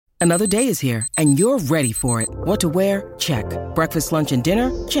Another day is here, and you're ready for it. What to wear? Check. Breakfast, lunch, and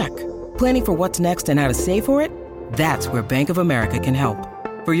dinner? Check. Planning for what's next and how to save for it? That's where Bank of America can help.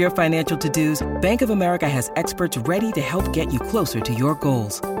 For your financial to-dos, Bank of America has experts ready to help get you closer to your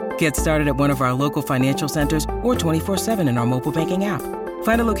goals. Get started at one of our local financial centers or 24/7 in our mobile banking app.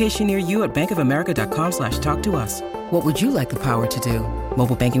 Find a location near you at bankofamerica.com/talktous. What would you like the power to do?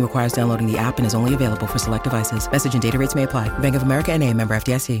 Mobile banking requires downloading the app and is only available for select devices. Message and data rates may apply. Bank of America N.A., member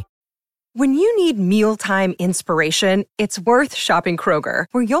FDIC. When you need mealtime inspiration, it's worth shopping Kroger,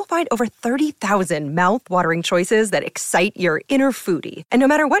 where you'll find over 30,000 mouth-watering choices that excite your inner foodie. And no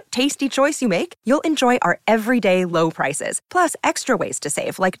matter what tasty choice you make, you'll enjoy our everyday low prices, plus extra ways to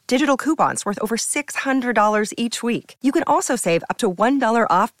save, like digital coupons worth over $600 each week. You can also save up to $1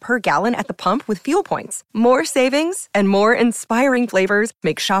 off per gallon at the pump with fuel points. More savings and more inspiring flavors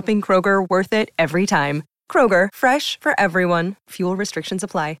make shopping Kroger worth it every time. Kroger, fresh for everyone. Fuel restrictions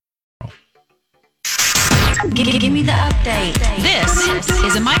apply. Give me the update. This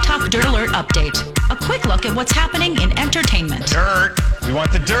is a My Talk Dirt Alert update. A quick look at what's happening in entertainment. Dirt. We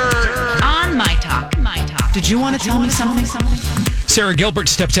want the dirt. On My Talk. Did you want to tell me something? Sarah Gilbert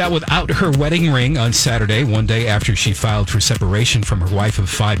stepped out without her wedding ring on Saturday, one day after she filed for separation from her wife of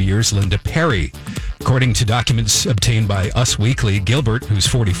 5 years, Linda Perry. According to documents obtained by Us Weekly, Gilbert, who's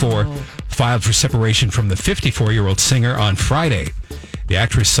 44, filed for separation from the 54-year-old singer on Friday. The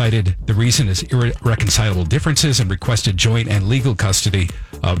actress cited the reason as irreconcilable differences and requested joint and legal custody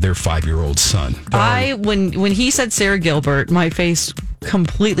of their 5-year-old son. When he said Sarah Gilbert, my face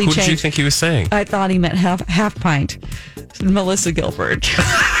completely changed. Who did you think he was saying? I thought he meant half pint. Melissa Gilbert.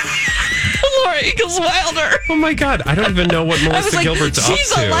 Laura Ingalls Wilder. Oh my God, I don't even know what Melissa Gilbert's up to.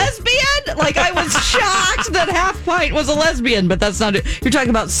 She's a lesbian? Like, I was shocked that Half Pint was a lesbian, but that's not it. You're talking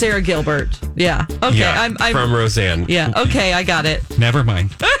about Sarah Gilbert. Yeah. Okay. Yeah, I'm from Roseanne. Yeah. Okay, I got it. Never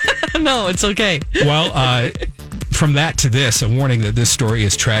mind. No, it's okay. Well, from that to this, a warning that this story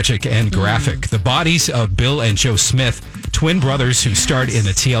is tragic and graphic. The bodies of Bill and Joe Smith, twin brothers who starred in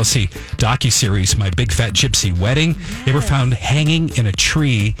the TLC docuseries My Big Fat Gypsy Wedding, they were found hanging in a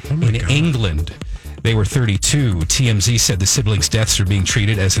tree in England. They were 32. TMZ said the siblings' deaths are being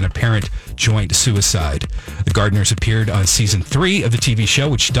treated as an apparent joint suicide. The Gardners appeared on season 3 of the TV show,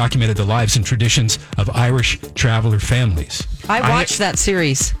 which documented the lives and traditions of Irish traveler families. I watched that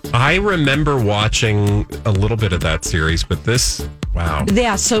series. I remember watching a little bit of that series, but this, wow.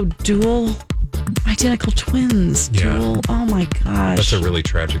 Yeah, so dual identical twins. Yeah. Oh my gosh. That's a really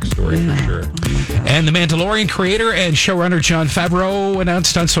tragic story for sure. And the Mandalorian creator and showrunner Jon Favreau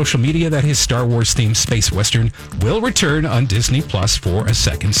announced on social media that his Star Wars-themed space western will return on Disney Plus for a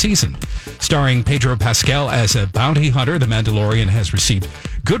second season. Starring Pedro Pascal as a bounty hunter, The Mandalorian has received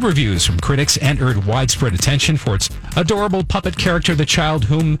good reviews from critics and earned widespread attention for its adorable puppet character, the child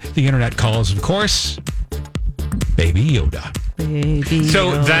whom the internet calls, of course, Baby Yoda.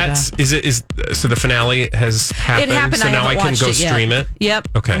 So so the finale has happened. It happened. So now I can go stream it. Yep.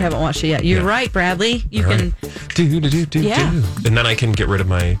 Okay. I haven't watched it yet. You're right, Bradley. You can And then I can get rid of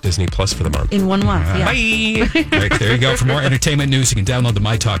my Disney Plus for the month. in 1 month. Yeah. Bye. Right, there you go. For more entertainment news, you can download the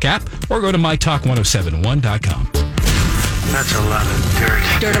MyTalk app or go to mytalk1071.com. That's a lot of dirt.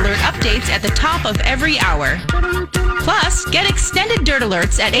 Dirt Alert updates at the top of every hour. Plus, get extended Dirt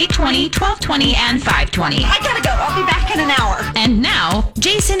Alerts at 8:20, 12:20, and 5:20. I gotta go. I'll be back in an hour. And now,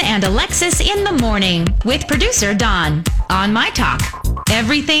 Jason and Alexis in the morning with producer Don on My Talk.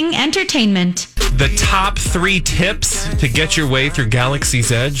 Everything entertainment. The top 3 tips to get your way through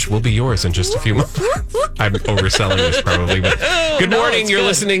Galaxy's Edge will be yours in just a few moments. I'm overselling this probably, but good morning. You're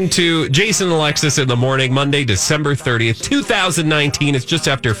listening to Jason and Alexis in the morning, Monday, December 30th, 2019. It's just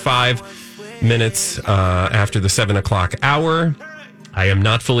after 5 minutes after the 7 o'clock hour. I am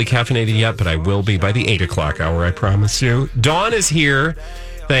not fully caffeinated yet, but I will be by the 8 o'clock hour, I promise you. Dawn is here,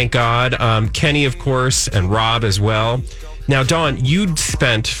 thank God. Kenny, of course, and Rob as well. Now, Dawn, you'd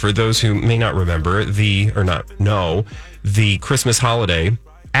spent, for those who may not remember, the Christmas holiday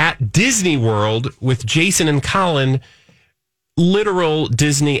at Disney World with Jason and Colin, literal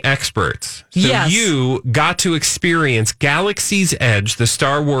Disney experts. So Yes. you got to experience Galaxy's Edge, the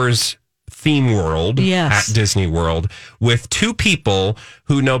Star Wars theme world Yes. at Disney World, with 2 people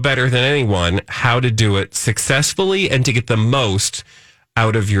who know better than anyone how to do it successfully and to get the most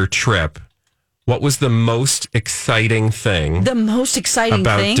out of your trip. What was the most exciting thing The most exciting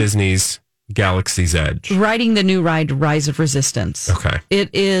about thing, Disney's Galaxy's Edge? riding the new ride, Rise of Resistance. Okay. It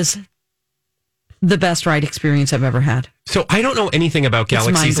is the best ride experience I've ever had. So I don't know anything about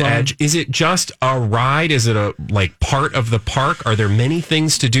Galaxy's Edge. Is it just a ride? Is it a part of the park? Are there many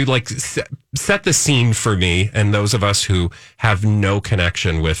things to do? Like set the scene for me and those of us who have no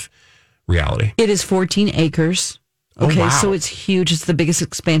connection with reality. It is 14 acres. Okay, wow. So it's huge. It's the biggest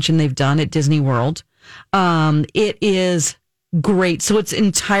expansion they've done at Disney World. It is great. So it's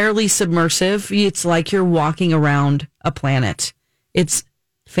entirely submersive. It's like you're walking around a planet. It's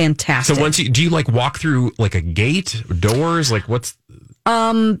fantastic. So do you walk through like a gate, doors? Like what's?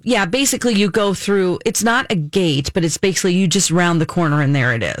 Yeah, basically you go through. It's not a gate, but it's basically you just round the corner and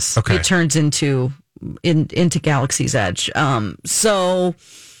there it is. Okay. It turns into Galaxy's Edge.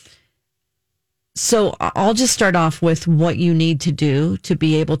 So I'll just start off with what you need to do to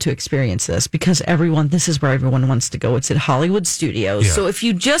be able to experience this, because this is where everyone wants to go. It's at Hollywood Studios. Yeah. So if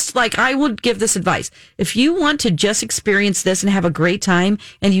you just I would give this advice. If you want to just experience this and have a great time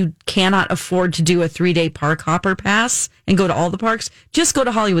and you cannot afford to do a 3-day park hopper pass and go to all the parks, just go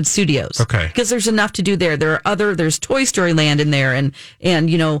to Hollywood Studios. Okay. Because there's enough to do there. There's Toy Story Land in there and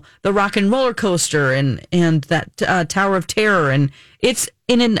the Rock and Roller Coaster and that Tower of Terror, and it's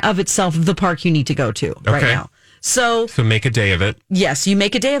in and of itself the park you need to go to right now. So make a day of it. Yes, you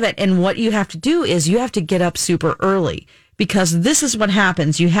make a day of it. And what you have to do is you have to get up super early, because this is what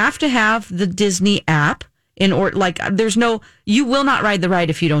happens. You have to have the Disney app you will not ride the ride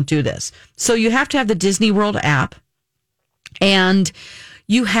if you don't do this. So you have to have the Disney World app, and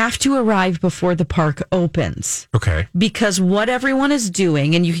you have to arrive before the park opens. Okay. Because what everyone is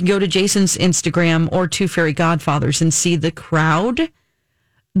doing, and you can go to Jason's Instagram or Two Fairy Godfathers and see the crowd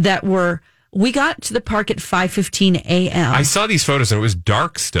we got to the park at 5:15 a.m. I saw these photos and it was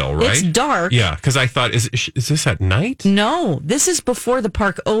dark still, right? It's dark. Yeah, because I thought, is this at night? No, this is before the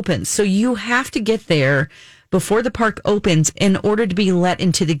park opens. So you have to get there before the park opens in order to be let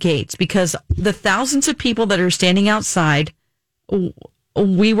into the gates, because the thousands of people that are standing outside,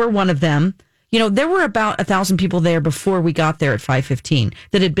 we were one of them. There were about 1,000 people there before we got there at 5:15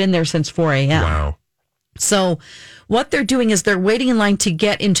 that had been there since 4 a.m. Wow. So what they're doing is they're waiting in line to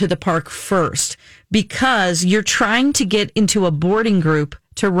get into the park first, because you're trying to get into a boarding group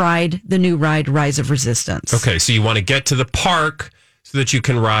to ride the new ride, Rise of Resistance. Okay, so you want to get to the park so that you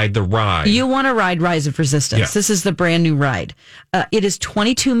can ride the ride. You want to ride Rise of Resistance. Yeah. This is the brand new ride. It is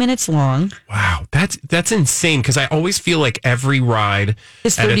 22 minutes long. Wow, that's insane, because I always feel like every ride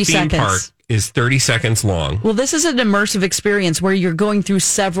is at 30 a theme seconds. park is 30 seconds long. Well, this is an immersive experience where you're going through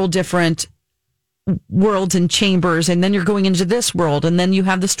several different worlds and chambers, and then you're going into this world, and then you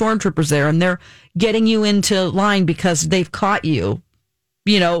have the stormtroopers there, and they're getting you into line because they've caught you,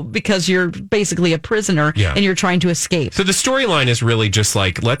 because you're basically a prisoner and you're trying to escape. So the storyline is really just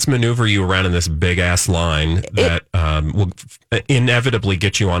let's maneuver you around in this big ass line that will inevitably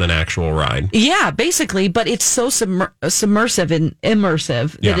get you on an actual ride. Yeah, basically, but it's so submersive and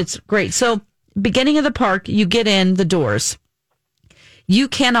immersive that it's great. So beginning of the park, you get in the doors. You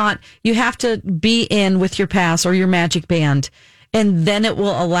have to be in with your pass or your magic band, and then it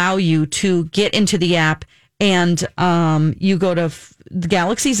will allow you to get into the app, and you go to the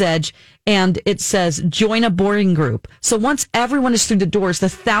Galaxy's Edge, and it says join a boarding group. So once everyone is through the doors, the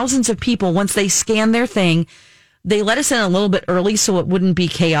thousands of people, once they scan their thing, they let us in a little bit early so it wouldn't be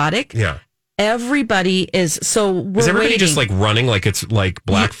chaotic. Yeah. Everybody is, so we're Is everybody waiting. just running like it's like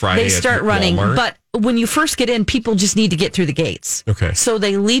Black Friday? They start running, Walmart? but when you first get in, people just need to get through the gates. Okay. So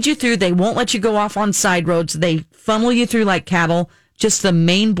they lead you through. They won't let you go off on side roads. They funnel you through like cattle, just the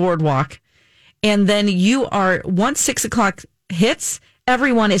main boardwalk. And then once 6 o'clock hits,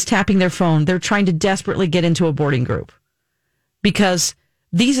 everyone is tapping their phone. They're trying to desperately get into a boarding group, because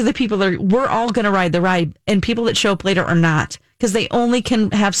these are the people we're all going to ride the ride, and people that show up later are not, because they only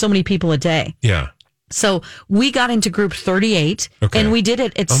can have so many people a day. Yeah. So we got into group 38, and we did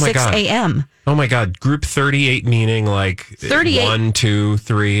it at 6 a.m. Oh my God. Group 38 meaning 38. 1, 2,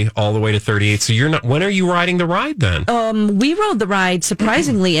 3, all the way to 38. So when are you riding the ride then? We rode the ride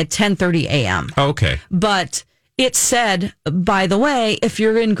surprisingly at 10:30 a.m. Okay. But it said, by the way, if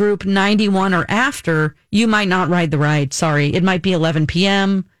you're in group 91 or after, you might not ride the ride. Sorry. It might be 11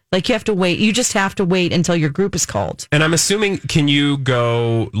 p.m. You have to wait. You just have to wait until your group is called. And I'm assuming, can you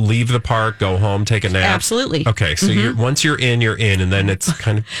leave the park, go home, take a nap? Absolutely. Okay. So once you're in, and then it's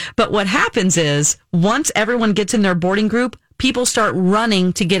kind of. But what happens is, once everyone gets in their boarding group, people start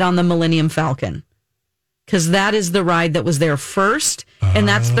running to get on the Millennium Falcon, because that is the ride that was there first. And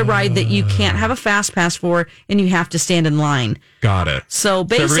that's the ride that you can't have a fast pass for, and you have to stand in line. Got it. So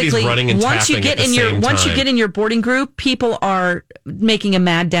basically, once you get in your boarding group, people are making a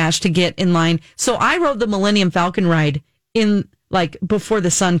mad dash to get in line. So I rode the Millennium Falcon ride before the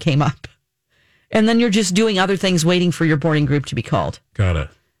sun came up. and then you're just doing other things waiting for your boarding group to be called. Got it.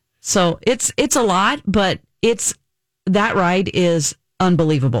 So it's a lot, but that ride is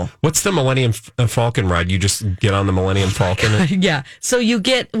unbelievable. What's the Millennium Falcon ride? You just get on the Millennium Falcon? Yeah. So you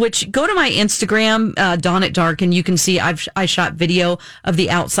go to my Instagram, Dawn at Dark, and you can see I shot video of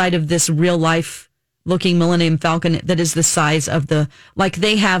the outside of this real life looking Millennium Falcon that is the size of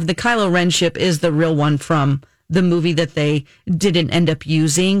they have the Kylo Ren ship is the real one from the movie that they didn't end up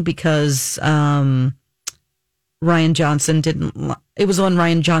using because Rian Johnson it was the one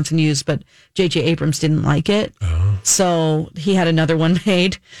Rian Johnson used, but J.J. Abrams didn't like it. Oh. So he had another one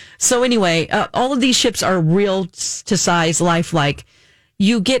made. So anyway, all of these ships are real to size, lifelike.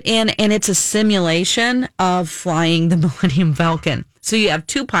 You get in and it's a simulation of flying the Millennium Falcon. So you have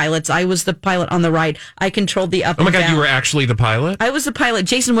two pilots. I was the pilot on the ride. I controlled the up and down. Oh my God, you were actually the pilot? I was the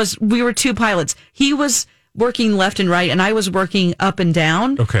pilot. We were two pilots. He was working left and right, and I was working up and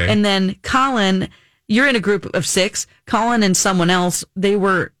down. Okay. And then Colin, you're in a group of 6. Colin and someone else, they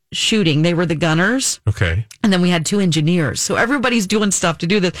were shooting. They were the gunners. Okay. And then we had 2 engineers. So everybody's doing stuff to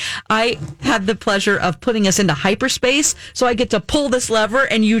do this. I had the pleasure of putting us into hyperspace. So I get to pull this lever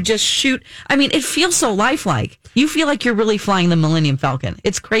and you just shoot. I mean, it feels so lifelike. You feel like you're really flying the Millennium Falcon.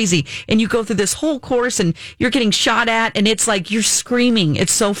 It's crazy. And you go through this whole course and you're getting shot at and it's like you're screaming.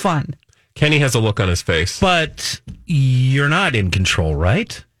 It's so fun. Kenny has a look on his face. But you're not in control,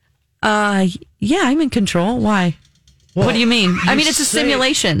 right? Yeah, I'm in control. Why? Well, what do you mean? I mean, it's a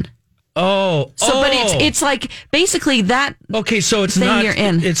simulation. But it's like basically that. Okay, so it's thing not. You're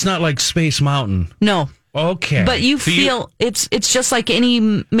in. It's not like Space Mountain. No. Okay. But you feel it's just like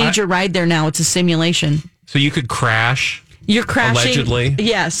any major ride there now. It's a simulation. So you could crash. You're crashing. Allegedly.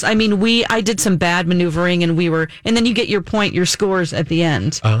 Yes. I mean, I did some bad maneuvering and then you get your scores at the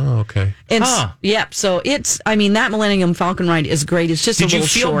end. Oh, okay. And yep. So that Millennium Falcon ride is great. It's just a little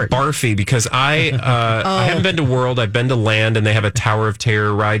short. Did you feel barfy? Because I haven't been to World. I've been to Land, and they have a Tower of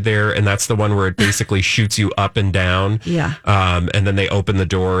Terror ride there, and that's the one where it basically shoots you up and down. Yeah. And then they open the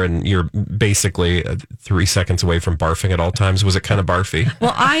door, and you're basically 3 seconds away from barfing at all times. Was it kind of barfy?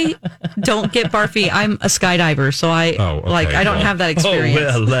 Well, I don't get barfy. I'm a skydiver, so I don't have that experience.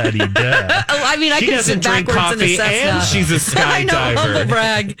 Oh, well, laddie-da. I mean, I can sit backwards in a Cessna. And she's a skydiver. I know, humble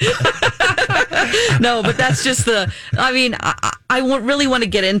brag. No, but that's just I really want to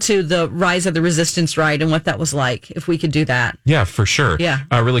get into the Rise of the Resistance ride and what that was like, if we could do that. Yeah, for sure. Yeah.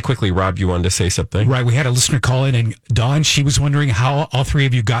 Really quickly, Rob, you wanted to say something? Right. We had a listener call in, and Dawn, she was wondering how all 3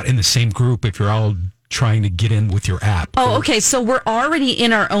 of you got in the same group if you're all trying to get in with your app. Oh, okay. So we're already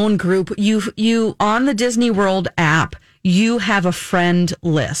in our own group. You on the Disney World app, you have a friend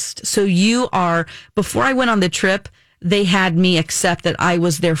list. So before I went on the trip, they had me accept that I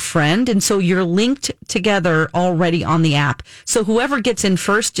was their friend. And so you're linked together already on the app. So whoever gets in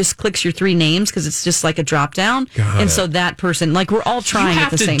first just clicks your 3 names because it's just like a drop down. So that person, we're all trying at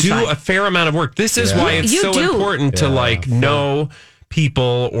the same time. You have to do a fair amount of work. This is why it's important to know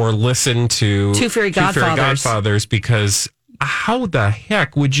people or listen to Two Fairy Godfathers, because how the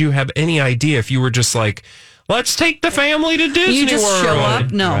heck would you have any idea if you were just like, let's take the family to Disney World? You just show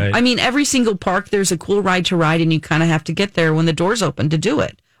up? No. Right. I mean, every single park, there's a cool ride to ride, and you kind of have to get there when the doors open to do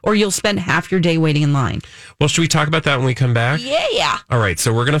it, or you'll spend half your day waiting in line. Well, should we talk about that when we come back? Yeah. All right,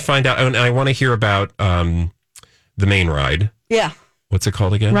 so we're going to find out, and I want to hear about the main ride. Yeah. What's it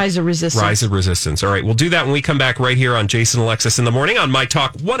called again? Rise of Resistance. Rise of Resistance. All right, we'll do that when we come back right here on Jason Alexis in the Morning on My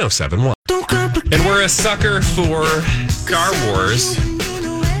Talk 107.1. And we're a sucker for Star Wars.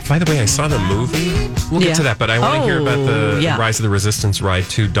 By the way, I saw the movie. We'll get to that, but I want to hear about the Rise of the Resistance ride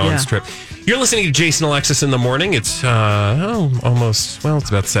to Dawn's trip. You're listening to Jason Alexis in the Morning. It's it's about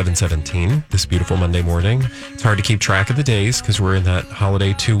 7:17 this beautiful Monday morning. It's hard to keep track of the days because we're in that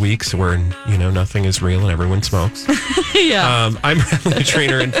holiday 2 weeks where, nothing is real and everyone smokes. Yeah. I'm Bradley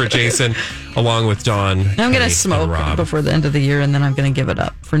Trainer in for Jason, along with Dawn. I'm going to smoke before the end of the year, and then I'm going to give it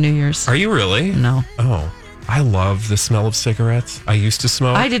up for New Year's. Are you really? No. Oh. I love the smell of cigarettes. I used to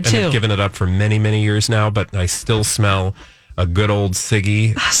smoke. I did too. And I've given it up for many, many years now, but I still smell a good old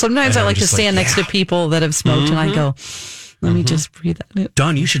ciggy. Sometimes I like to stand next to people that have smoked, and I go, let me just breathe that in.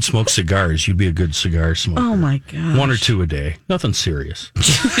 Don, you should smoke cigars. You'd be a good cigar smoker. Oh, my God. 1 or 2 a day. Nothing serious.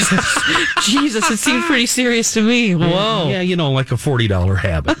 Jesus, it seemed pretty serious to me. Whoa. Yeah, like a $40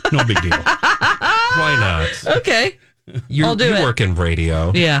 habit. No big deal. Why not? Okay. You work in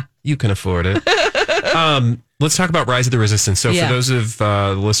radio. Yeah. You can afford it. Let's talk about Rise of the Resistance. So for those of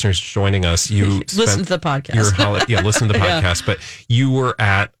the listeners joining us, you listen to the podcast. Listen to the podcast. But you were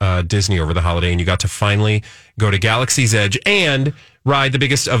at Disney over the holiday, and you got to finally go to Galaxy's Edge and ride the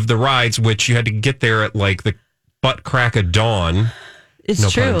biggest of the rides, which you had to get there at the butt crack of dawn. It's No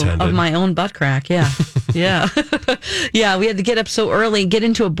pun true. intended. Of my own butt crack. Yeah. Yeah. Yeah. We had to get up so early, get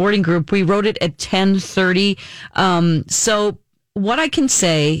into a boarding group. We wrote it at 10:30. So what I can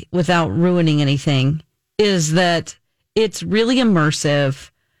say without ruining anything is that it's really immersive.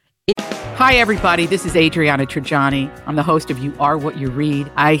 Hi, everybody. This is Adriana Trajani. I'm the host of You Are What You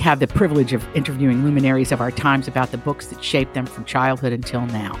Read. I have the privilege of interviewing luminaries of our times about the books that shaped them from childhood until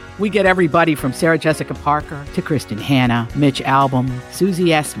now. We get everybody from Sarah Jessica Parker to Kristen Hanna, Mitch Albom, Susie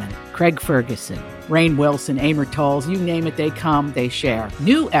Essman, Craig Ferguson, Rainn Wilson, Amor Tolls, you name it, they come, they share.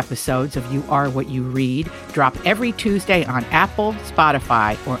 New episodes of You Are What You Read drop every Tuesday on Apple,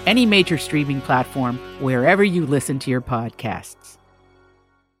 Spotify, or any major streaming platform wherever you listen to your podcasts.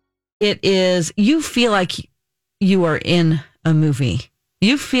 It is, you feel like you are in a movie.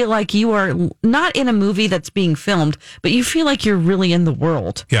 You feel like you are not in a movie that's being filmed, but you feel like you're really in the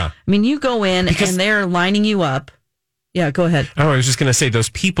world. Yeah. I mean, you go in and they're lining you up. Yeah, go ahead. Oh, I was just going to say, those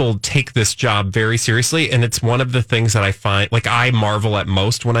people take this job very seriously. And it's one of the things that I find, like, I marvel at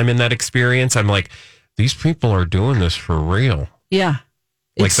most when I'm in that experience. I'm like, these people are doing this for real. Yeah.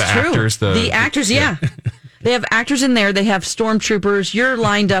 Like It's the true. actors. The actors, yeah. They have actors in there. They have stormtroopers. You're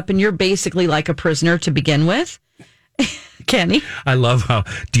lined up and you're basically like a prisoner to begin with. Kenny? I love how,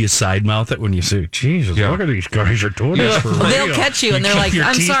 do you side mouth it when you say, Jesus, look at these guys are doing this for real. They'll catch you and they're like,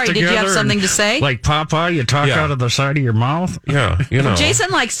 I'm sorry, did you have something to say? Like Popeye, you talk out of the side of your mouth? Yeah, you know.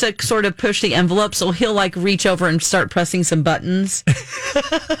 Jason likes to sort of push the envelope, so he'll like reach over and start pressing some buttons.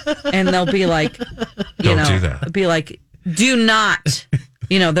 And they'll be like, Don't do that. Be like, do not.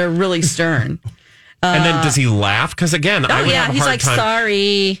 They're really stern. And then does he laugh? Because again, I would have a he's hard like, time.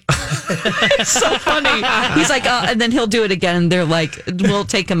 sorry. It's so funny. He's like, and then he'll do it again. And they're like, we'll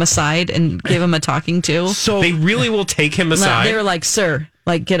take him aside and give him a talking to. So they really will take him aside. They were like, sir,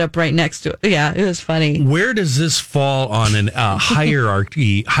 like get up right next to it. Yeah, it was funny. Where does this fall on an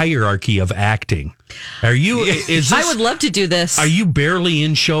hierarchy of acting? Are you? I would love to do this. Are you barely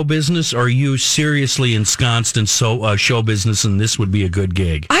in show business, or are you seriously ensconced in show business, and this would be a good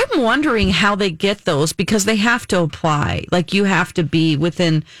gig? I'm wondering how they get those, because they have to apply. Like, you have to be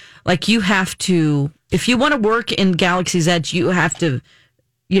within, like, you have to, if you want to work in Galaxy's Edge, you have to,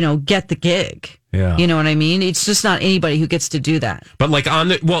 get the gig. Yeah. You know what I mean? It's just not anybody who gets to do that. But like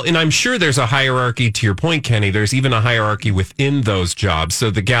and I'm sure there's a hierarchy, to your point, Kenny. There's even a hierarchy within those jobs.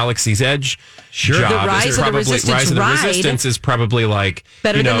 So the Galaxy's Edge job The Rise of the Resistance is probably like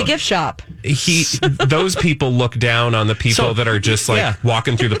better than the gift shop. Those people look down on the people that are just like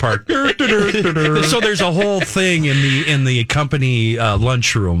walking through the park. So there's a whole thing in the company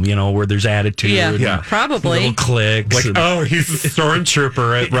lunchroom, where there's attitude. Yeah. Probably. Little clicks. Like, he's a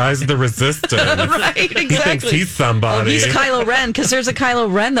stormtrooper at Rise of the Resistance. Right, exactly. He thinks he's somebody. He's Kylo Ren, because there's a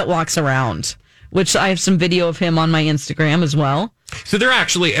Kylo Ren that walks around, which I have some video of him on my Instagram as well. So they're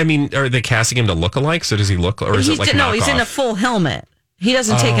actually, are they casting him to look alike? So does he look, or is it like no, he's in a full helmet. He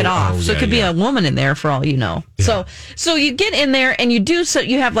doesn't take it off. So it could be a woman in there for all you know. Yeah. So you get in there and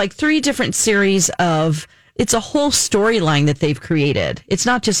you have like 3 different series of, it's a whole storyline that they've created. It's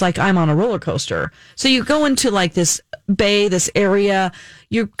not just like I'm on a roller coaster. So you go into like this bay, this area.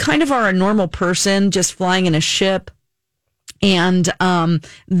 You kind of are a normal person just flying in a ship. And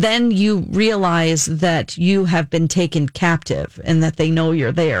then you realize that you have been taken captive and that they know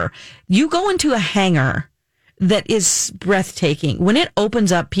you're there. You go into a hangar that is breathtaking. When it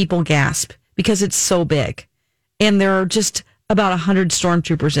opens up, people gasp because it's so big. And there are just about 100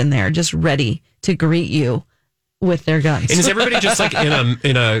 stormtroopers in there just ready to greet you with their guns. And is everybody just like in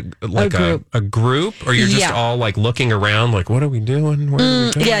a group, or you're just all like looking around like, what are we doing? Where are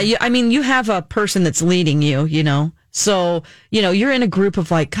we going? Yeah, you have a person that's leading you, So, you're in a group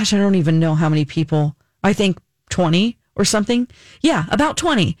of like, gosh, I don't even know how many people. I think 20 or something. Yeah, about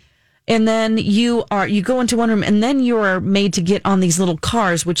 20. And then you go into one room, and then you are made to get on these little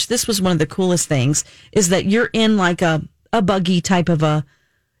cars, which this was one of the coolest things, is that you're in like a buggy type of a,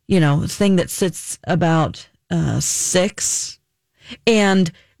 thing that sits about 6.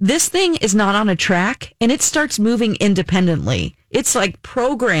 And this thing is not on a track, and it starts moving independently. It's like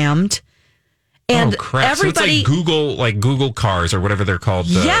programmed. And crap. Everybody, so it's like Google cars or whatever they're called.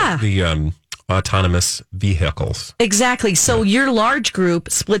 The autonomous vehicles. Exactly. So your large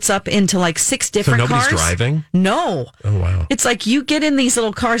group splits up into like 6 different cars. So nobody's driving? No. Oh, wow. It's like you get in these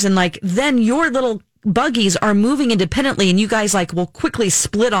little cars, and like then your little buggies are moving independently, and you guys like will quickly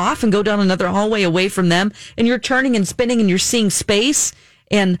split off and go down another hallway away from them, and you're turning and spinning, and you're seeing space,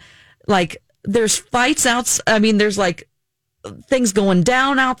 and like there's fights out. There's like things going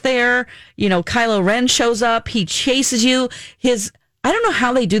down out there. Kylo Ren shows up. He chases you. His I don't know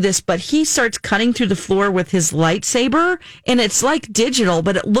how they do this, but he starts cutting through the floor with his lightsaber, and it's like digital,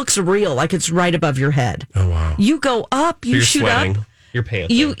 but it looks real, like it's right above your head. Oh, wow. You go up, you shoot sweating. up. You're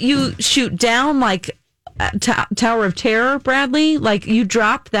panting. You shoot down like Tower of Terror, Bradley. Like, you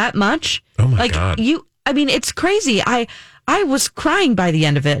drop that much. Oh, my God. It's crazy. I was crying by the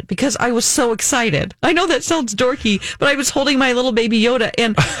end of it because I was so excited. I know that sounds dorky, but I was holding my little baby Yoda,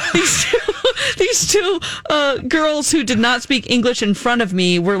 and these two girls who did not speak English in front of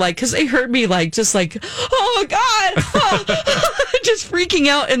me were like, because they heard me oh God, just freaking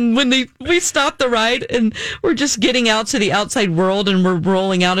out. And when we stopped the ride and we're just getting out to the outside world and we're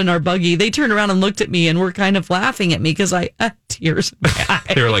rolling out in our buggy, they turned around and looked at me and were kind of laughing at me because I had tears in my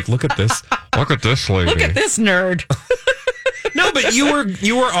eyes. They were like, look at this lady. Look at this nerd. No, but you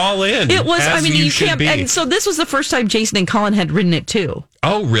were all in. It was. You can't. Be. And so this was the first time Jason and Colin had ridden it too.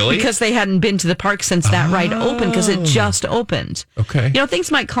 Oh, really? Because they hadn't been to the park since that ride opened, because it just opened. Okay.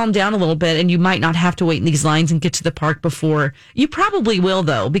 Things might calm down a little bit, and you might not have to wait in these lines and get to the park before. You probably will,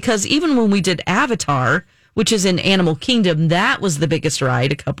 though, because even when we did Avatar, which is in Animal Kingdom, that was the biggest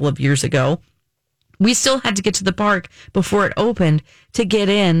ride a couple of years ago. We still had to get to the park before it opened to get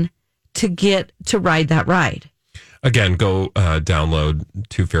in to ride that ride. Again, go download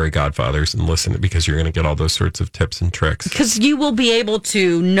Two Fairy Godfathers and listen, because you're going to get all those sorts of tips and tricks. Because you will be able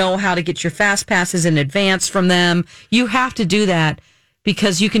to know how to get your fast passes in advance from them. You have to do that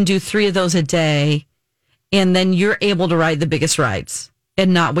because you can do 3 of those a day, and then you're able to ride the biggest rides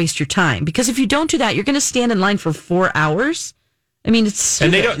and not waste your time. Because if you don't do that, you're going to stand in line for 4 hours. It's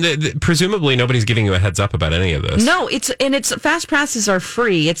stupid. And they don't. Presumably, nobody's giving you a heads up about any of this. No, it's fast passes are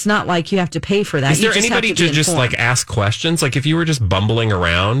free. It's not like you have to pay for that. Is there anybody to just ask questions? Like if you were just bumbling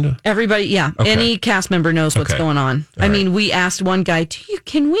around, everybody, yeah, okay. Any cast member knows what's going on. All right. We asked one guy,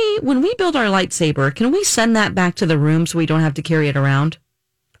 when we build our lightsaber, can we send that back to the room so we don't have to carry it around?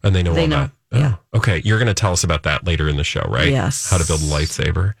 And they know all that. Oh, yeah. Okay. You're going to tell us about that later in the show, right? Yes. How to build a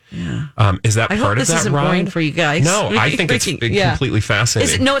lightsaber. Yeah. Is that part of that ride? I hope this isn't boring for you guys. No, I think it's completely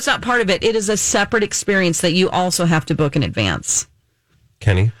fascinating. No, it's not part of it. It is a separate experience that you also have to book in advance.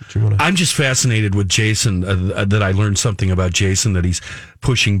 Kenny, do you want to? I'm just fascinated with Jason, that I learned something about Jason, that he's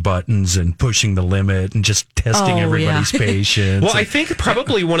pushing buttons and pushing the limit and just testing everybody's patience. Well, I think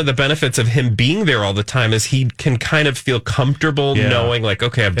probably one of the benefits of him being there all the time is he can kind of feel comfortable knowing, like,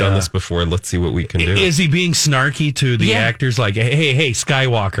 okay, I've done this before. Let's see what we can do. Is he being snarky to the actors? Like, hey,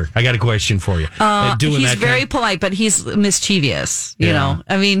 Skywalker, I got a question for you. He's very polite, but he's mischievous. You know,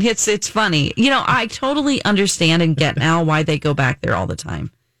 it's funny. I totally understand and get now why they go back there all the time.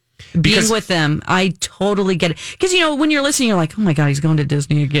 Being with them, I totally get it. Because, when you're listening, you're like, oh my God, he's going to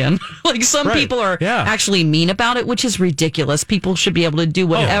Disney again. Like, some people are actually mean about it, which is ridiculous. People should be able to do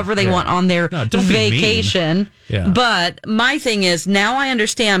whatever they want on their vacation. Yeah. But my thing is, now I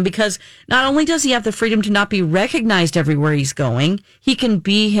understand, because not only does he have the freedom to not be recognized everywhere he's going, he can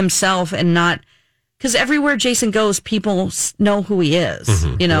be himself and not... Because everywhere Jason goes, people know who he is,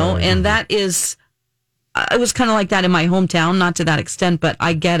 and that is... It was kind of like that in my hometown, not to that extent, but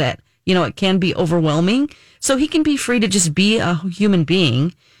I get it. It can be overwhelming. So he can be free to just be a human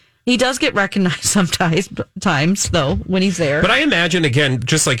being. He does get recognized sometimes, though, when he's there. But I imagine, again,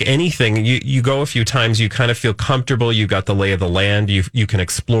 just like anything, you go a few times, you kind of feel comfortable. You got the lay of the land. You can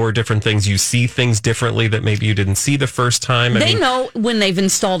explore different things. You see things differently that maybe you didn't see the first time. They know when they've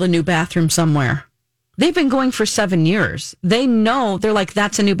installed a new bathroom somewhere. They've been going for 7 years. They know, they're like,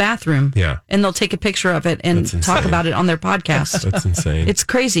 that's a new bathroom. Yeah. And they'll take a picture of it and talk about it on their podcast. That's insane. It's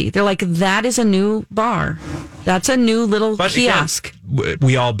crazy. They're like, that is a new bar. That's a new little kiosk. Again,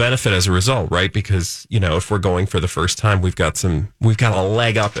 we all benefit as a result, right? Because, if we're going for the first time, we've got a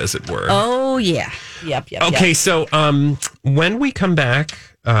leg up, as it were. Oh, yeah. Yep. Okay, so when we come back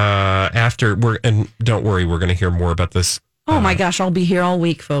after, and don't worry, we're going to hear more about this. Oh my gosh, I'll be here all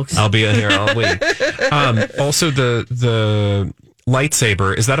week, folks. I'll be here all week. Also, the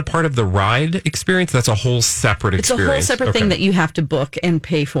lightsaber, is that a part of the ride experience? That's a whole separate experience. It's a whole separate thing that you have to book and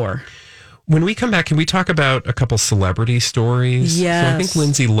pay for. When we come back, can we talk about a couple celebrity stories? Yes. So I think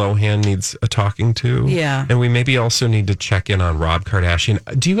Lindsay Lohan needs a talking to. Yeah. And we maybe also need to check in on Rob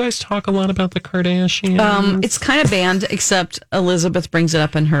Kardashian. Do you guys talk a lot about the Kardashians? It's kind of banned, except Elizabeth brings it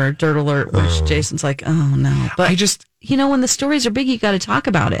up in her Dirt Alert, which Jason's like, oh no. But when the stories are big, you got to talk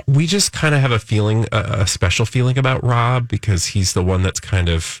about it. We just kind of have a feeling, a special feeling about Rob, because he's the one that's kind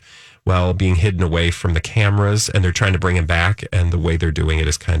of, being hidden away from the cameras, and they're trying to bring him back, and the way they're doing it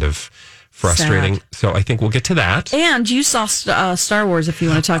is kind of frustrating. Sad. So I think we'll get to that. And you saw Star Wars, if you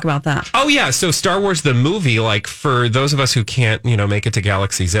want to talk about that. Oh, yeah. So Star Wars, the movie, like for those of us who can't, make it to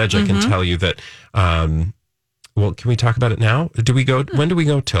Galaxy's Edge, I can tell you that Well, can we talk about it now? When do we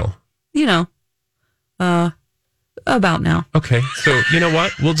go till? About now. Okay, so you know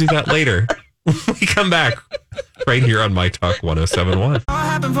what? We'll do that later. We come back right here on My Talk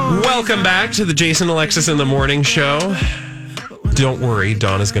 107.1. Welcome back to the Jason Alexis in the Morning Show. Don't worry,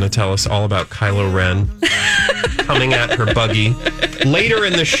 Dawn is going to tell us all about Kylo Ren coming at her buggy later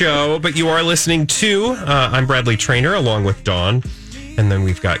in the show. But you are listening to, I'm Bradley Traynor along with Dawn. And then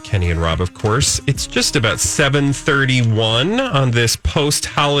we've got Kenny and Rob, of course. It's just about 7:31 on this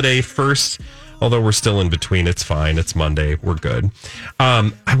post-holiday first. Although we're still in between, it's fine. It's Monday. We're good.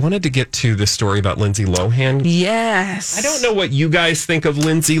 I wanted to get to the story about Lindsay Lohan. Yes. I don't know what you guys think of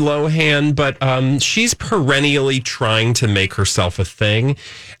Lindsay Lohan, but she's perennially trying to make herself a thing.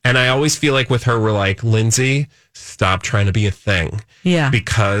 And I always feel like with her, we're like, Lindsay, stop trying to be a thing. Yeah.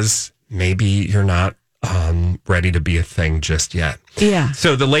 Because maybe you're not ready to be a thing just yet. Yeah.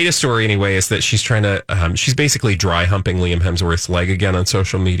 So the latest story, anyway, is that she's trying to, she's basically dry humping Liam Hemsworth's leg again on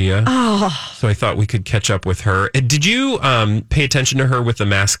social media. Oh. So I thought we could catch up with her. Did you pay attention to her with The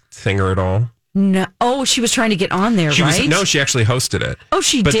Masked Singer at all? No. Oh, she was trying to get on there, right? No, she actually hosted it. Oh,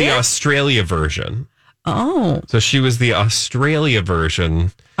 she did? But the Australia version. Oh. So she was the Australia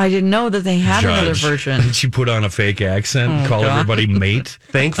version. I didn't know that they had another version. Did she put on a fake accent and call everybody mate?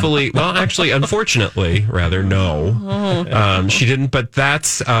 Thankfully, well, actually, unfortunately, rather, no. She didn't, but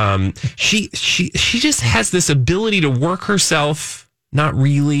that's, she just has this ability to work herself, not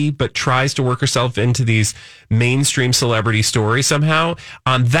really, but tries to work herself into these mainstream celebrity stories somehow.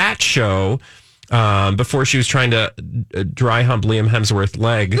 On that show, before she was trying to dry hump Liam Hemsworth's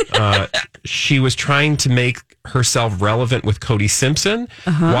leg, she was trying to make herself relevant with Cody Simpson.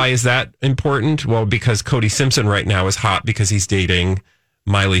 Why is that important? Well, because Cody Simpson right now is hot because he's dating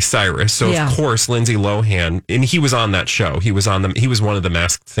Miley Cyrus. So of course, Lindsay Lohan, and he was on that show. He was one of the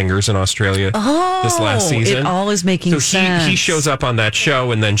Masked Singers in Australia this last season. It all is making sense. He shows up on that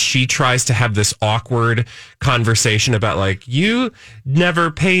show, and then she tries to have this awkward conversation about like, you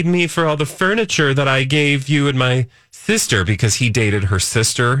never paid me for all the furniture that I gave you and my sister, because he dated her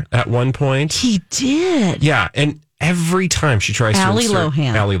sister at one point. He did. Yeah, and every time she tries Ali to insert...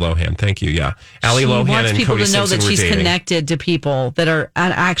 Lohan. Ali Lohan, thank you, yeah. Ali Lohan and people Cody to know Simpson that were she's dating. connected to people that are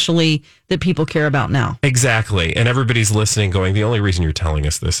actually that people care about now. Exactly. And everybody's listening going, the only reason you're telling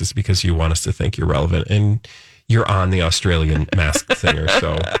us this is because you want us to think you're relevant. And you're on the Australian Masked Singer.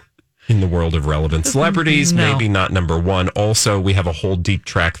 So in the world of relevant celebrities, maybe not number one. Also, we have a whole deep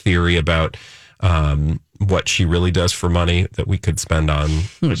track theory about what she really does for money that we could spend on.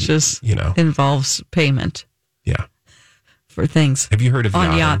 Which is, involves payment. Yeah. For things. Have you heard of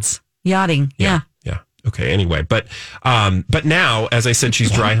on yachts? Yachting. Yeah. Okay. Anyway, but now, as I said,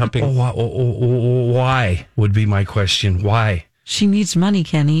 she's dry humping. Why would be my question? Why? She needs money,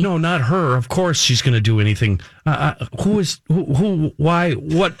 Kenny. No, not her. Of course, she's going to do anything. Who? Why?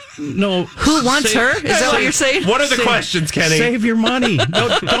 What? No. Who wants her? Is that what you're saying? What are the questions, Kenny? Save your money.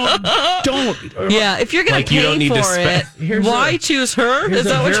 No, don't. Yeah, if you're going to pay for it, why choose her? Is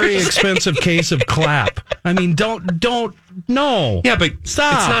that what you're saying? Very expensive case of clap. I mean, don't. No. Yeah, but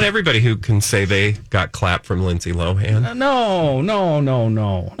stop. It's not everybody who can say they got clap from Lindsay Lohan. No.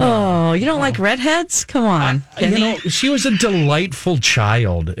 Oh, you don't like redheads? Come on. She was a delightful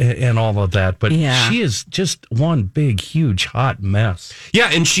child and all of that, but she is just one big, huge, hot mess. Yeah,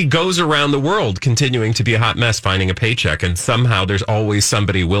 and she goes around the world continuing to be a hot mess, finding a paycheck, and somehow there's always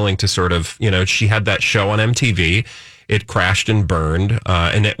somebody willing to sort of, she had that show on MTV. It crashed and burned,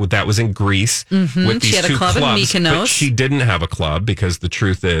 and that was in Greece with these two clubs. But she didn't have a club because the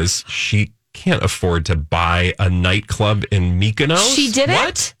truth is she can't afford to buy a nightclub in Mykonos. She didn't?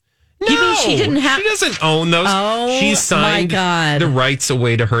 What? No, you mean she didn't have? She doesn't own those. Oh, she signed the rights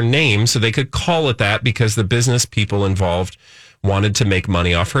away to her name so they could call it that because the business people involved wanted to make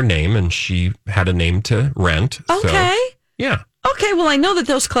money off her name, and she had a name to rent. Okay. So, yeah. Okay, well, I know that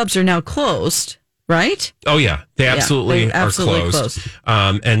those clubs are now closed. Right? Oh, yeah. They absolutely are closed.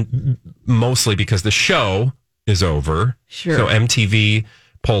 And mostly because the show is over. Sure. So MTV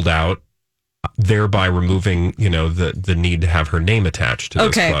pulled out, thereby removing, the need to have her name attached to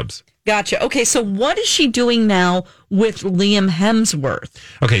those clubs. Gotcha. Okay, so what is she doing now with Liam Hemsworth?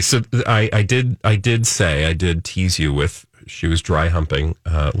 Okay, so I did tease you with she was dry humping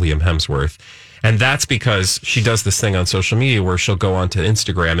Liam Hemsworth. And that's because she does this thing on social media where she'll go onto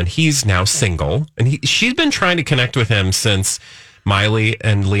Instagram, and he's now single. And she's been trying to connect with him since Miley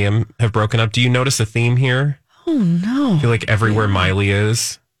and Liam have broken up. Do you notice a theme here? Oh, no. I feel like everywhere Miley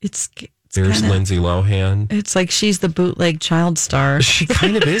is, there's Lindsay Lohan. It's like she's the bootleg child star. She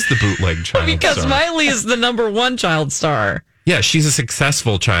kind of is the bootleg child star. Because Miley is the number one child star. Yeah, she's a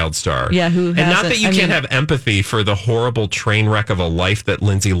successful child star. Yeah, and not that you can't have empathy for the horrible train wreck of a life that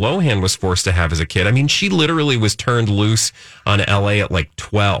Lindsay Lohan was forced to have as a kid. I mean, she literally was turned loose on LA at like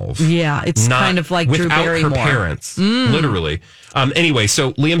 12. Yeah, it's kind of like Drew Barrymore. Without her parents, literally. Anyway,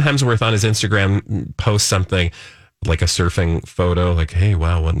 so Liam Hemsworth on his Instagram posts something like a surfing photo, like, hey,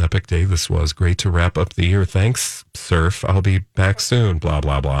 wow, what an epic day this was. Great to wrap up the year. Thanks, surf. I'll be back soon. Blah,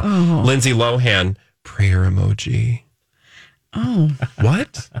 blah, blah. Oh. Lindsay Lohan, prayer emoji. Oh.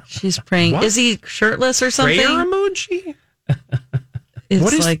 What? She's praying. What? Is he shirtless or something? Prayer emoji? It's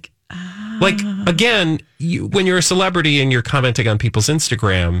what is, like... again, when you're a celebrity and you're commenting on people's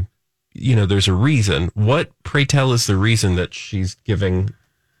Instagram, there's a reason. What, pray tell, is the reason that she's giving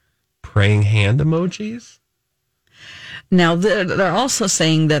praying hand emojis? Now, they're also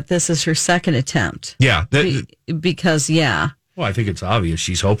saying that this is her second attempt. Yeah. Because, yeah. Well, I think it's obvious.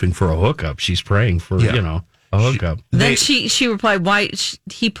 She's hoping for a hookup. She's praying for, a hookup. Then she replied, why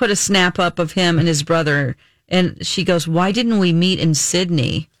he put a snap up of him and his brother. And she goes, why didn't we meet in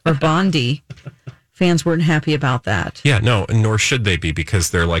Sydney or Bondi? Fans weren't happy about that. Yeah, no, nor should they be,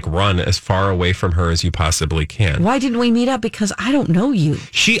 because they're like, run as far away from her as you possibly can. Why didn't we meet up? Because I don't know you.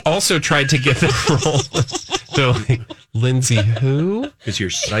 She also tried to get the role. So, like, Lindsay who? Because you're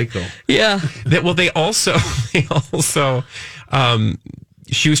psycho. Yeah. They also,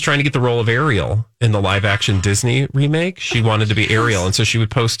 she was trying to get the role of Ariel in the live action Disney remake. She wanted to be Ariel. And so she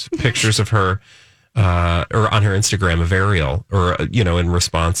would post pictures of her, or on her Instagram of Ariel, or, in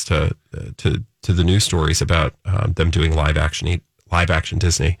response to the news stories about them doing live action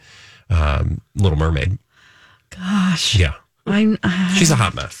Disney, Little Mermaid. Gosh. Yeah. She's a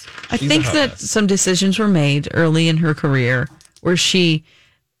hot mess. I think that some decisions were made early in her career where she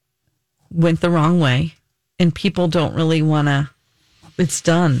went the wrong way, and people don't really want to. It's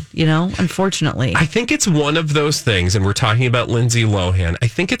done, unfortunately. I think it's one of those things, and we're talking about Lindsay Lohan. I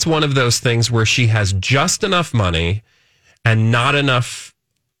think it's one of those things where she has just enough money and not enough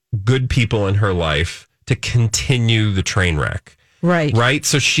good people in her life to continue the train wreck. Right.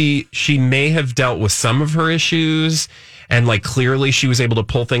 So she may have dealt with some of her issues, and like clearly she was able to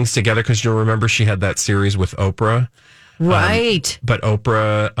pull things together, because you'll remember she had that series with Oprah. Right. But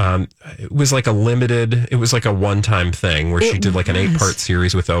Oprah, it was like a one-time thing where she did like an 8-part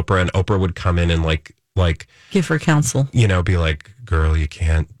series with Oprah, and Oprah would come in and like give her counsel, be like, girl, you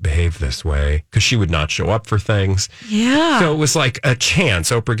can't behave this way, because she would not show up for things. Yeah. So it was like a chance.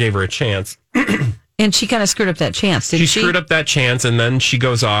 Oprah gave her a chance. And she kind of screwed up that chance, didn't she? She screwed up that chance, and then she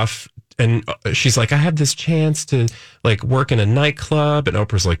goes off and she's like, I had this chance to like work in a nightclub, and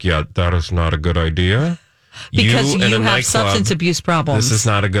Oprah's like, yeah, that is not a good idea. Because you have substance abuse problems. This is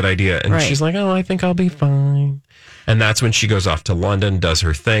not a good idea. And she's like, oh, I think I'll be fine. And that's when she goes off to London, does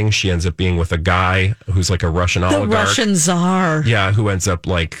her thing. She ends up being with a guy who's like a Russian oligarch. The Russian czar. Yeah, who ends up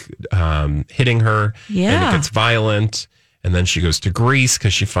like hitting her. Yeah. And it gets violent. And then she goes to Greece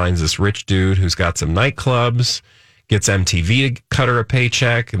because she finds this rich dude who's got some nightclubs, gets MTV to cut her a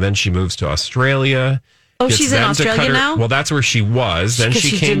paycheck. And then she moves to Australia. Oh, she's in Australia now? Well, that's where she was. Then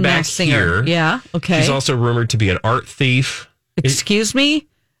she came back here. Yeah, okay. She's also rumored to be an art thief. Excuse me?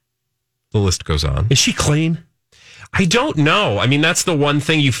 The list goes on. Is she clean? I don't know. I mean, that's the one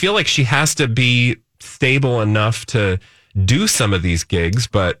thing. You feel like she has to be stable enough to do some of these gigs,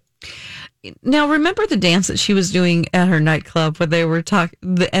 but... Now, remember the dance that she was doing at her nightclub when they were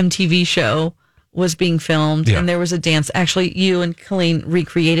the MTV show was being filmed, and there was a dance. Actually, you and Colleen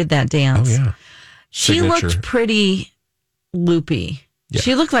recreated that dance. Oh, yeah. She looked pretty loopy. Yeah.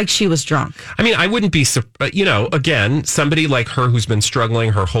 She looked like she was drunk. I mean, I wouldn't be, again, somebody like her who's been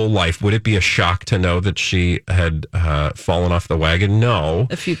struggling her whole life, would it be a shock to know that she had fallen off the wagon? No.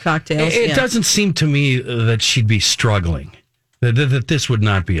 A few cocktails. It doesn't seem to me that she'd be struggling. That this would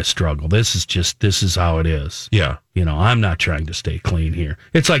not be a struggle. This is how it is. Yeah. I'm not trying to stay clean here.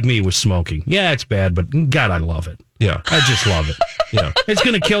 It's like me with smoking. Yeah, it's bad, but God, I love it. Yeah. I just love it. Yeah. It's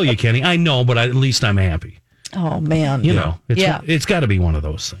going to kill you, Kenny. I know, but at least I'm happy. Oh, man. It's got to be one of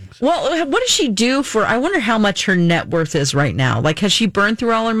those things. Well, what does she do I wonder how much her net worth is right now. Like, has she burned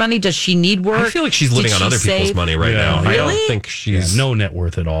through all her money? Does she need work? I feel like she's living on other people's money right now. Really? I don't think she's... no net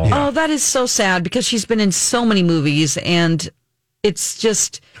worth at all. Yeah. Oh, that is so sad, because she's been in so many movies, and it's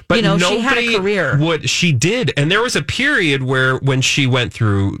just... But she had a career. She did. And there was a period where when she went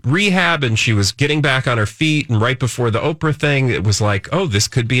through rehab and she was getting back on her feet, and right before the Oprah thing, it was like, oh, this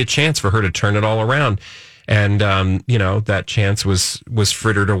could be a chance for her to turn it all around. And, that chance was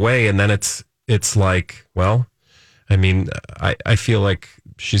frittered away. And then it's like, well, I mean, I feel like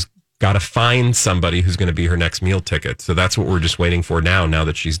she's got to find somebody who's going to be her next meal ticket. So that's what we're just waiting for now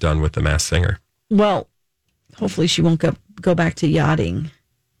that she's done with The Masked Singer. Well, hopefully she won't go back to yachting.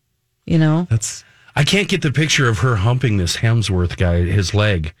 You know? I can't get the picture of her humping this Hemsworth guy, his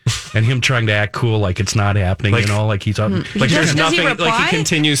leg, and him trying to act cool like it's not happening, like he's on. Like there's nothing, like he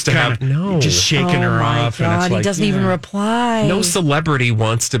continues to have, just shaking her off. God, and it's like, he doesn't even reply. No celebrity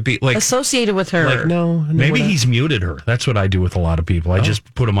wants to be like associated with her. Like, no. Maybe he's muted her. That's what I do with a lot of people. I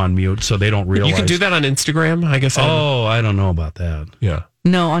just put them on mute so they don't realize. You can do that on Instagram, I guess. I don't know about that. Yeah.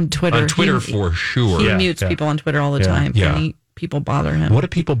 No, on Twitter. On Twitter for sure. He mutes people on Twitter all the time. Yeah. People bother him. What do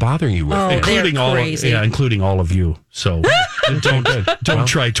people bother you with? Including all of you. So don't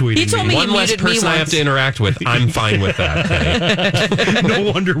try tweeting. He told me one less person I have to interact with. I'm fine with that.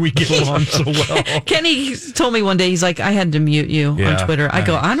 No wonder we get along so well. Kenny told me one day, he's like, I had to mute you on Twitter. I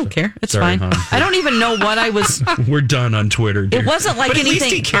go, I don't care. It's fine. I don't even know what I was. We're done on Twitter. Dear. It wasn't like but anything. At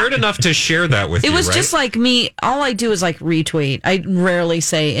least he cared enough to share that with you. It was right? just like me. All I do is like retweet. I rarely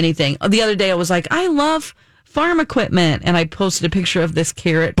say anything. The other day I was like, I love farm equipment, and I posted a picture of this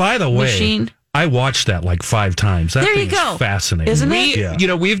carrot. By the way, machine. I watched that like 5 times. That there you thing's go. Fascinating, isn't it? You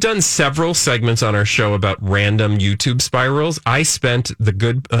know, we've done several segments on our show about random YouTube spirals. I spent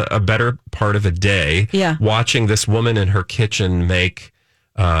a better part of a day watching this woman in her kitchen make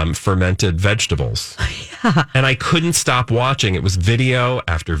fermented vegetables. And I couldn't stop watching. It was video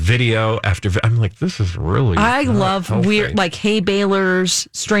after video after I'm like, this is really I love healthy. Weird, like hay balers,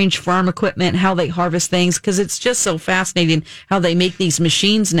 strange farm equipment, how they harvest things, because it's just so fascinating how they make these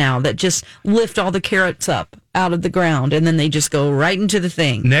machines now that just lift all the carrots up out of the ground, and then they just go right into the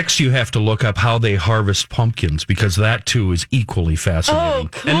thing. Next, you have to look up how they harvest pumpkins, because that too is equally fascinating. Oh,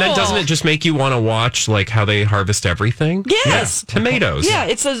 cool. And then doesn't it just make you want to watch like how they harvest everything? Yes. Yeah. Tomatoes. Yeah,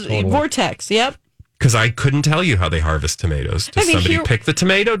 it's a vortex. Yep. Because I couldn't tell you how they harvest tomatoes. Does somebody pick the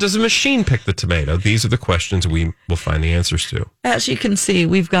tomato? Does a machine pick the tomato? These are the questions we will find the answers to. As you can see,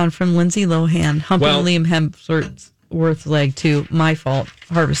 we've gone from Lindsay Lohan humping Liam Hemsworth's leg to my fault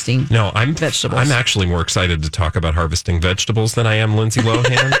harvesting vegetables. I'm actually more excited to talk about harvesting vegetables than I am Lindsay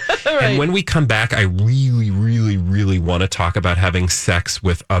Lohan. Right. And when we come back, I really, really, really want to talk about having sex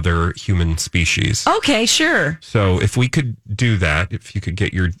with other human species. Okay, sure. So if we could do that, if you could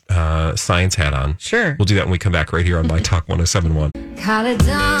get your science hat on. Sure. We'll do that when we come back right here on My Talk 107.1.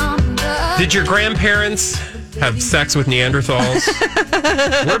 Did your grandparents have sex with Neanderthals?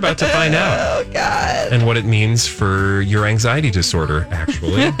 We're about to find out. Oh, God. And what it means for your anxiety disorder,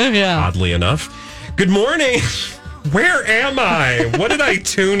 actually. Oddly enough. Good morning. Where am I? What did I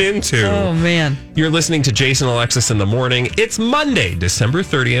tune into? Oh, man. You're listening to Jason Alexis in the morning. It's Monday, December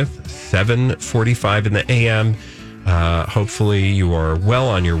 30th, 7:45 in the a.m. Hopefully you are well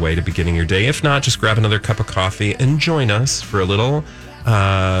on your way to beginning your day. If not, just grab another cup of coffee and join us for a little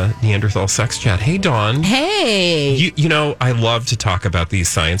Neanderthal sex chat. Hey, Dawn. Hey. You know, I love to talk about these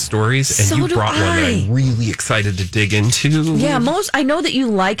science stories, and you brought one that I'm really excited to dig into. Yeah, I know that you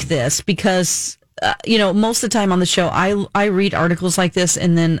like this because, most of the time on the show, I read articles like this,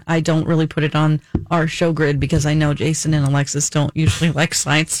 and then I don't really put it on our show grid because I know Jason and Alexis don't usually like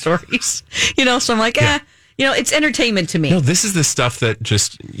science stories. So I'm like, it's entertainment to me. No, this is the stuff that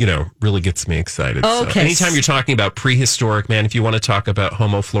just, really gets me excited. Okay. So anytime you're talking about prehistoric, man, if you want to talk about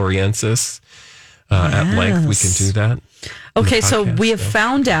Homo floresiensis at length, we can do that. Okay, so we have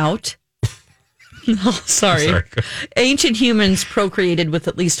found out. Sorry. Ancient humans procreated with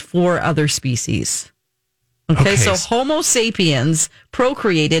at least 4 other species. Okay, so Homo sapiens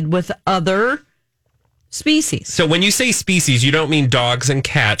procreated with other species. So when you say species, you don't mean dogs and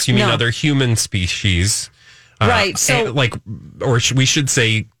cats. You mean other human species. Right. So, we should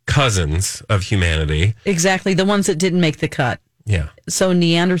say cousins of humanity. Exactly. The ones that didn't make the cut. Yeah. So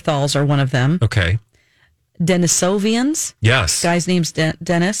Neanderthals are one of them. Okay. Denisovians. Yes. Guy's name's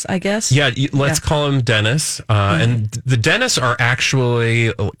Dennis, I guess. Yeah. Let's call him Dennis. And the Dennis are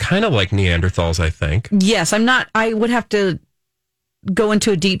actually kind of like Neanderthals, I think. Yes. I would have to go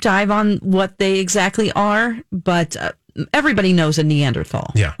into a deep dive on what they exactly are, but everybody knows a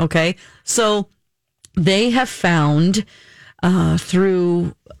Neanderthal. Yeah. Okay. So they have found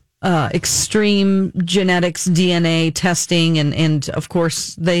through extreme genetics, DNA testing, and of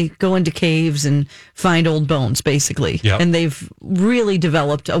course they go into caves and find old bones, basically. Yep. And they've really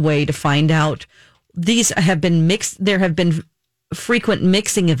developed a way to find out. These have been mixed. There have been frequent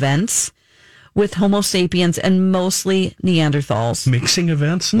mixing events with Homo sapiens and mostly Neanderthals. Mixing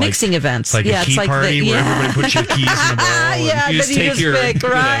events? Mixing events. Like a key party where everybody puts your keys in a bowl. Yeah, you just take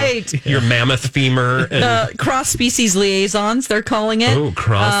your mammoth femur. And cross-species liaisons, they're calling it. Oh,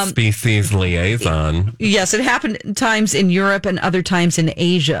 cross-species liaison. Yes, it happened times in Europe and other times in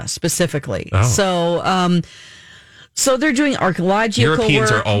Asia specifically. Oh. So So they're doing archaeological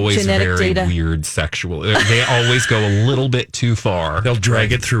Europeans work, are always genetic very data. weird sexual. They always go a little bit too far. They'll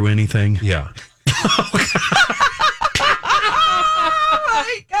drag it through anything. Yeah.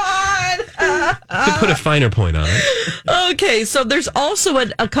 To put a finer point on it. Okay, so there's also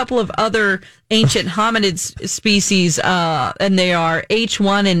a couple of other ancient hominid species, and they are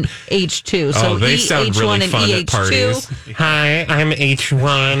H1 and H2. So they sound EH1 really and fun EH2. at parties. Hi, I'm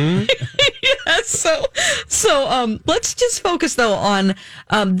H1. So let's just focus though on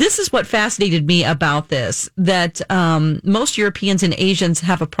this is what fascinated me about this, that most Europeans and Asians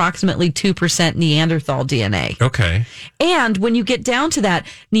have approximately 2% Neanderthal DNA. Okay. And when you get down to that,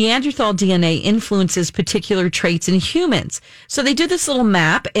 Neanderthal DNA influences particular traits in humans. So they do this little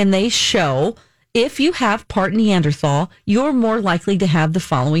map and they show if you have part Neanderthal, you're more likely to have the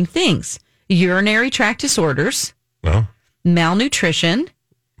following things: urinary tract disorders, malnutrition,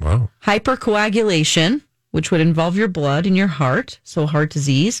 hypercoagulation, which would involve your blood and your heart, so heart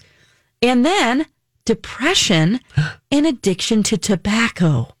disease, and then depression and addiction to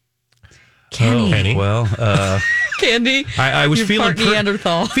tobacco. Kenny. Candy, I was feeling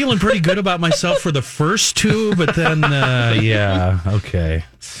Neanderthal. feeling pretty good about myself for the first two, but then, okay.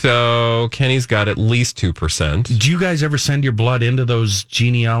 So Kenny's got at least 2%. Do you guys ever send your blood into those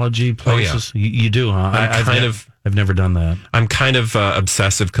genealogy places? Oh, yeah. You do, huh? I've never done that. I'm kind of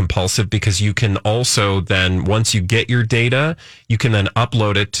obsessive compulsive because you can also then, once you get your data, you can then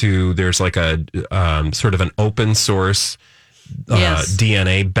upload it to, there's like a sort of an open source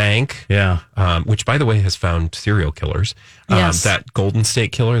DNA bank, which by the way has found serial killers. That Golden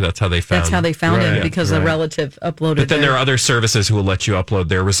State Killer, that's how they found him, because a relative uploaded. But then there are other services who will let you upload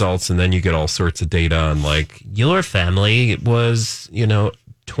their results, and then you get all sorts of data on like your family was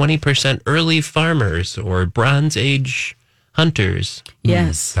 20% early farmers or Bronze Age hunters.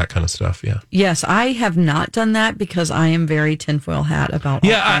 Yes. That kind of stuff, yeah. Yes, I have not done that because I am very tinfoil hat about all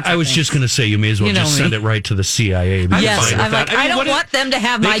kinds I of was things. just going to say you may as well just send it right to the CIA. Yes, I'm like, I don't want them to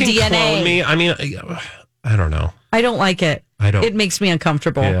have my DNA. Clone me. I mean, I don't know. I don't like it. It makes me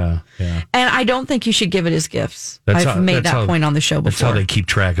uncomfortable. Yeah. And I don't think you should give it as gifts. I've made that point on the show before. That's how they keep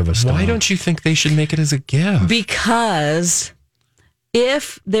track of us. Why don't you think they should make it as a gift? Because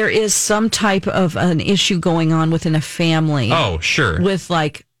if there is some type of an issue going on within a family. Oh, sure. With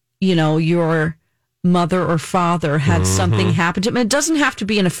your mother or father had something happen to them. It doesn't have to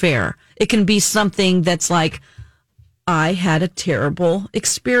be an affair. It can be something that's like, I had a terrible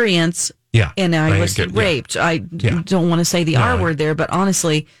experience. Yeah. And I was raped. I don't want to say the R word there, but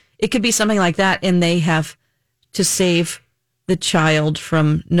honestly, it could be something like that. And they have to save the child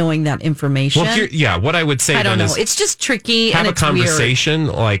from knowing that information. Well, what I would say I don't know. is it's just tricky. Have and a it's conversation.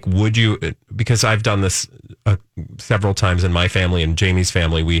 Weird. Like, would you, because I've done this several times in my family and Jamie's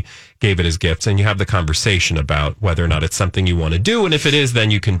family, we gave it as gifts, and you have the conversation about whether or not it's something you want to do. And if it is,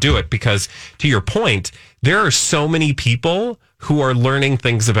 then you can do it. Because to your point, there are so many people who are learning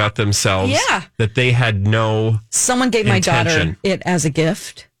things about themselves that they had no Someone gave intention. my daughter it as a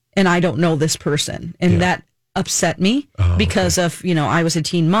gift, and I don't know this person. And that upset me because of, I was a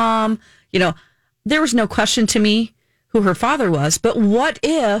teen mom. There was no question to me who her father was. But what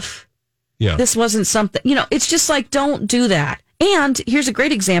if this wasn't something, it's just like, don't do that. And here's a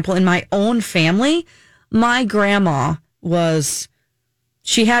great example in my own family. My grandma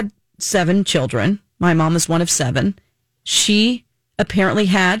she had 7 children. My mom was one of 7. She apparently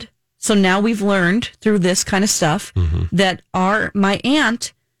had, so now we've learned through this kind of stuff that my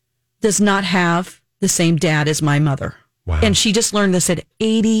aunt does not have the same dad as my mother. Wow. And she just learned this at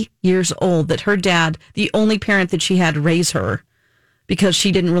 80 years old, that her dad, the only parent that she had to raise her, because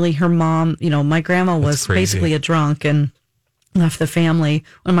she didn't really, her mom, my grandma was basically a drunk and left the family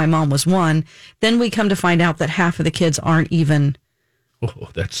when my mom was 1. Then we come to find out that half of the kids aren't even. Oh,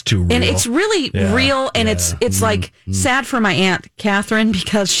 that's too real. And it's really real, and it's like sad for my Aunt Catherine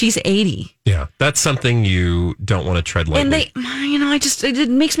because she's 80. Yeah, that's something you don't want to tread lightly. And it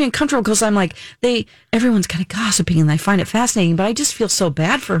makes me uncomfortable because I'm like, everyone's kind of gossiping and I find it fascinating, but I just feel so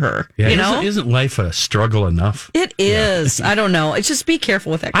bad for her. Yeah, isn't life a struggle enough? It is. I don't know. It's just be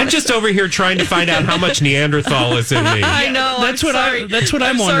careful with that. I'm just over here trying to find out how much Neanderthal is in me. I know. That's what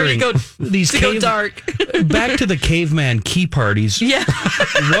I'm wondering. These go dark. Back to the caveman key parties. Yeah.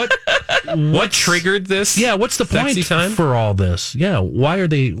 What triggered this? Yeah, what's the point for all this? Yeah, why are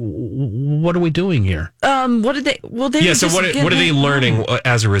they? What are we doing here? What did they? Well, they So what are they learning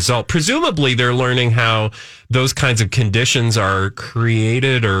as a result? Presumably, they're learning how those kinds of conditions are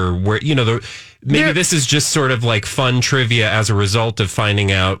created, or where maybe this is just sort of like fun trivia as a result of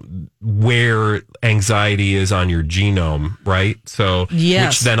finding out where anxiety is on your genome, right? So,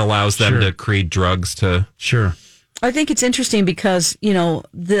 which then allows them to create drugs to. Sure. I think it's interesting because,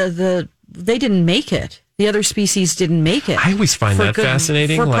 they didn't make it. The other species didn't make it. I always find that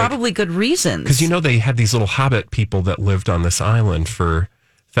fascinating. For probably good reasons. Because, they had these little hobbit people that lived on this island for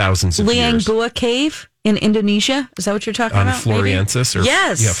thousands of years. Liang Bua Cave in Indonesia. Is that what you're talking about? Floriensis?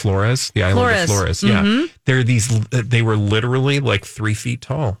 Yes. Yeah, Flores. The island of Flores. Yeah. They were literally like 3 feet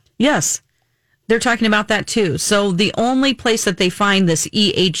tall. Yes. They're talking about that too. So the only place that they find this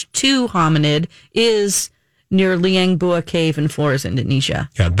EH2 hominid is near Liang Bua Cave in Flores, Indonesia.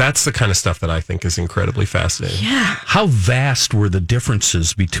 Yeah, that's the kind of stuff that I think is incredibly fascinating. Yeah. How vast were the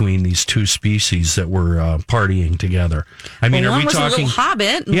differences between these two species that were partying together? I mean, are we talking a little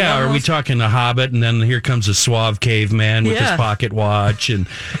hobbit? Yeah, are we talking a hobbit, and then here comes a suave caveman with his pocket watch, and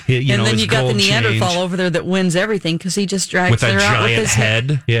and then you got the Neanderthal over there that wins everything because he just drags with a her out with giant his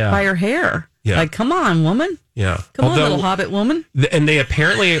head by her hair. Yeah. Like, come on, woman. Yeah. Come on, little hobbit woman. And they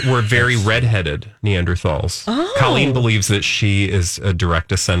apparently were very redheaded Neanderthals. Oh. Colleen believes that she is a direct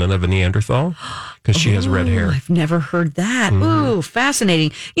descendant of a Neanderthal because she has red hair. I've never heard that. Ooh,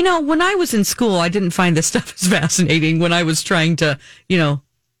 fascinating. When I was in school, I didn't find this stuff as fascinating. When I was trying to,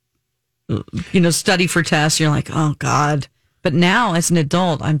 study for tests, you're like, oh, God. But now, as an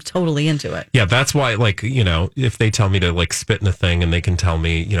adult, I'm totally into it. Yeah, that's why, if they tell me to, spit in a thing and they can tell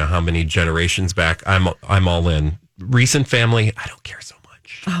me, how many generations back, I'm all in. Recent family, I don't care so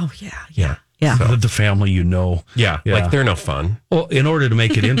much. Oh, yeah. So, the family Yeah, they're no fun. Well, in order to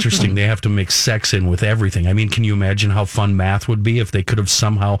make it interesting, they have to mix sex in with everything. I mean, can you imagine how fun math would be if they could have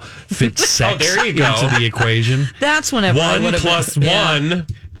somehow fit sex into the equation? That's whenever 1 plus 1...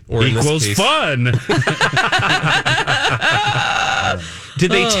 Or equals fun. Did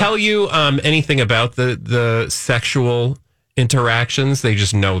they tell you anything about the sexual interactions? They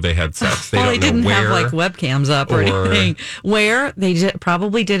just know they had sex. They didn't have webcams up or anything. Where they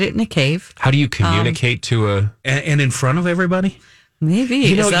probably did it in a cave. How do you communicate to a and in front of everybody?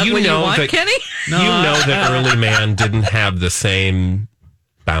 Maybe. Is that what you want, Kenny? No, that early man didn't have the same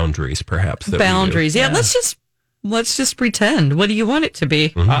boundaries, perhaps. Boundaries. Yeah. Let's just pretend. What do you want it to be?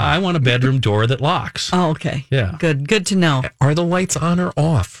 Mm-hmm. I want a bedroom door that locks. Oh, okay. Yeah. Good to know. Are the lights on or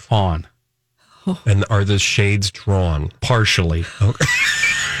off? On. Oh. And are the shades drawn? Partially. Okay.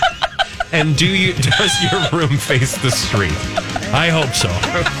 And does your room face the street? I hope so.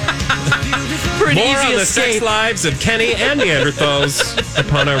 More on the sex lives of Kenny and Neanderthals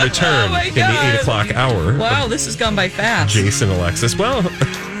upon our return in the 8 o'clock hour. Wow, this has gone by fast. Jason, Alexis. Well...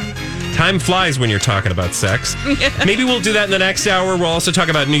 Time flies when you're talking about sex. Maybe we'll do that in the next hour. We'll also talk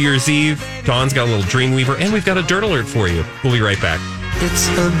about New Year's Eve. Dawn's got a little Dreamweaver, and we've got a Dirt Alert for you. We'll be right back. It's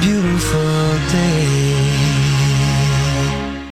a beautiful day.